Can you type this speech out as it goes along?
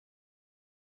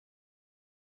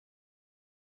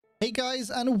Hey guys,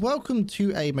 and welcome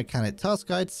to a mechanic task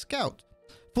guide Scout.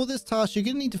 For this task, you're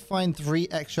going to need to find 3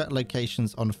 extract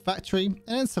locations on factory and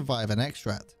then survive an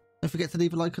extract. Don't forget to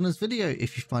leave a like on this video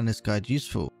if you find this guide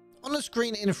useful. On the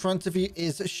screen in front of you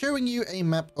is showing you a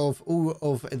map of all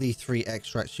of the 3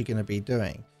 extracts you're going to be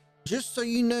doing. Just so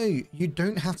you know, you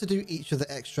don't have to do each of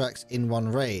the extracts in one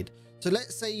raid. So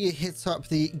let's say you hit up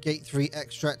the gate 3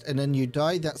 extract and then you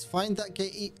die, that's fine. That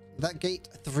gate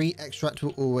 3 extract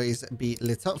will always be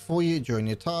lit up for you during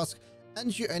your task,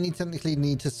 and you only technically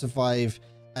need to survive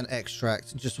an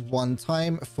extract just one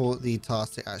time for the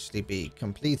task to actually be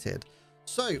completed.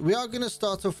 So we are going to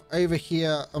start off over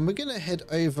here and we're going to head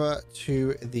over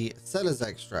to the Cellars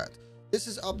extract. This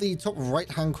is up the top right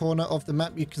hand corner of the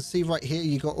map. You can see right here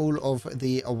you got all of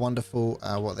the wonderful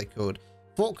what they called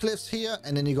forklifts here,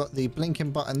 and then you got the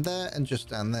blinking button there and just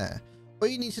down there. All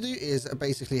you need to do is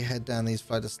basically head down these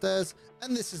flight of stairs,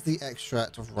 and this is the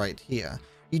extract right here.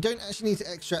 You don't actually need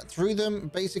to extract through them.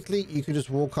 Basically, you can just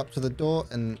walk up to the door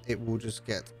and it will just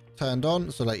get turned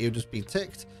on. So like you'll just be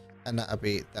ticked, and that'll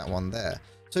be that one there.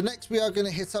 So next we are going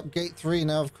to hit up gate 3.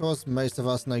 Now, of course, most of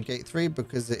us know gate 3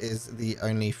 because it is the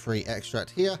only free extract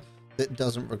here that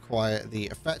doesn't require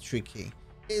the factory key.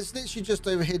 It's literally just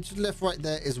over here, just left right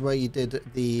there is where you did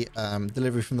the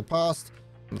delivery from the past.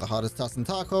 The hardest task in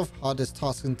Tarkov,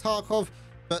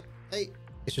 but hey,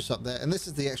 it's just up there, and this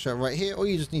is the extract right here. All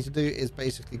you just need to do is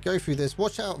basically go through this.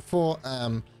 Watch out for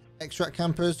extract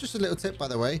campers. Just a little tip, by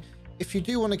the way, if you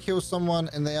do want to kill someone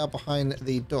and they are behind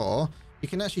the door, you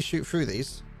can actually shoot through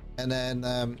these, and then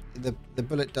the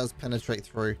bullet does penetrate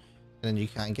through, and then you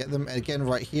can get them. And again,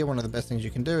 right here, one of the best things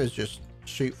you can do is just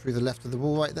shoot through the left of the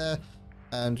wall right there,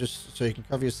 and just so you can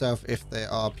cover yourself if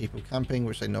there are people camping,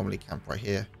 which they normally camp right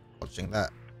here watching that.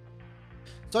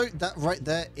 So that right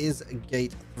there is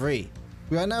gate 3.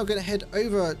 We are now going to head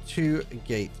over to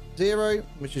gate 0,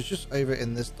 which is just over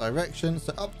in this direction.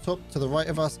 So up top to the right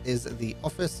of us is the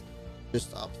office,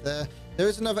 just up there. There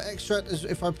is another extract, as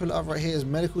if I pull it up right here, is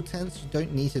medical tents. You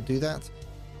don't need to do that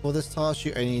for this task.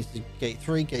 You only need to do gate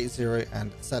 3, gate 0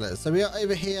 and Cellars. So we are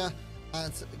over here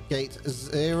at gate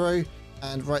 0,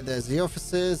 and right there's the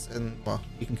offices, and well,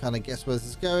 you can kind of guess where this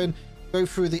is going. Go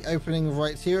through the opening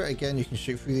right here. Again, you can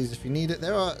shoot through these if you need it.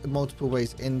 There are multiple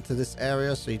ways into this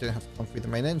area, so you don't have to come through the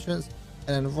main entrance.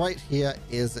 And then right here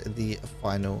is the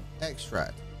final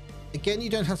extract. Again, you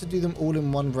don't have to do them all in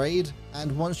one raid,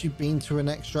 and once you've been to an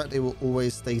extract, it will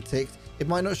always stay ticked. It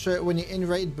might not show it when you're in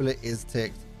raid, but it is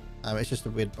ticked. It's just a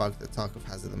weird bug that Tarkov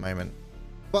has at the moment.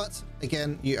 But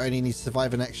again, you only need to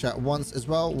survive an extract once as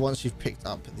well, once you've picked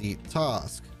up the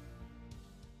task.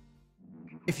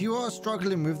 If you are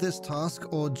struggling with this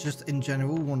task, or just in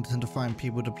general wanting to find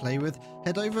people to play with,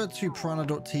 head over to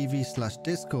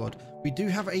piranha.tv/discord. We do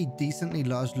have a decently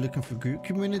large looking for group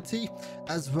community,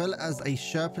 as well as a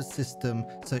Sherpa system,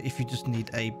 so if you just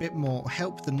need a bit more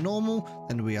help than normal,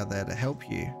 then we are there to help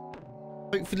you.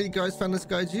 Hopefully you guys found this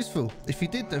guide useful. If you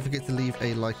did, don't forget to leave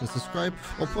a like and subscribe,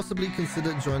 or possibly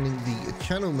consider joining the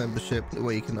channel membership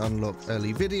where you can unlock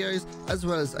early videos as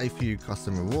well as a few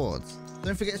custom rewards.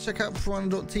 Don't forget to check out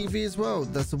Piranha.tv as well.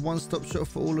 That's a one-stop shop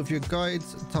for all of your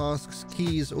guides, tasks,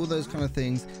 keys, all those kind of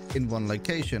things in one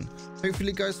location. Hopefully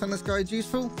you guys found this guide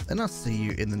useful, and I'll see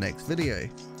you in the next video.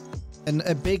 And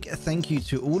a big thank you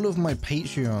to all of my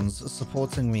Patreons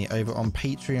supporting me over on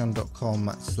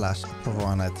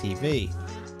patreon.com/PiranhaTV.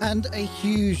 And a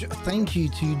huge thank you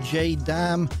to J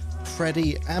Dam,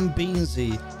 Freddy and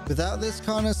Beansy. Without this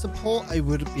kind of support, I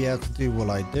wouldn't be able to do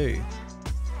what I do.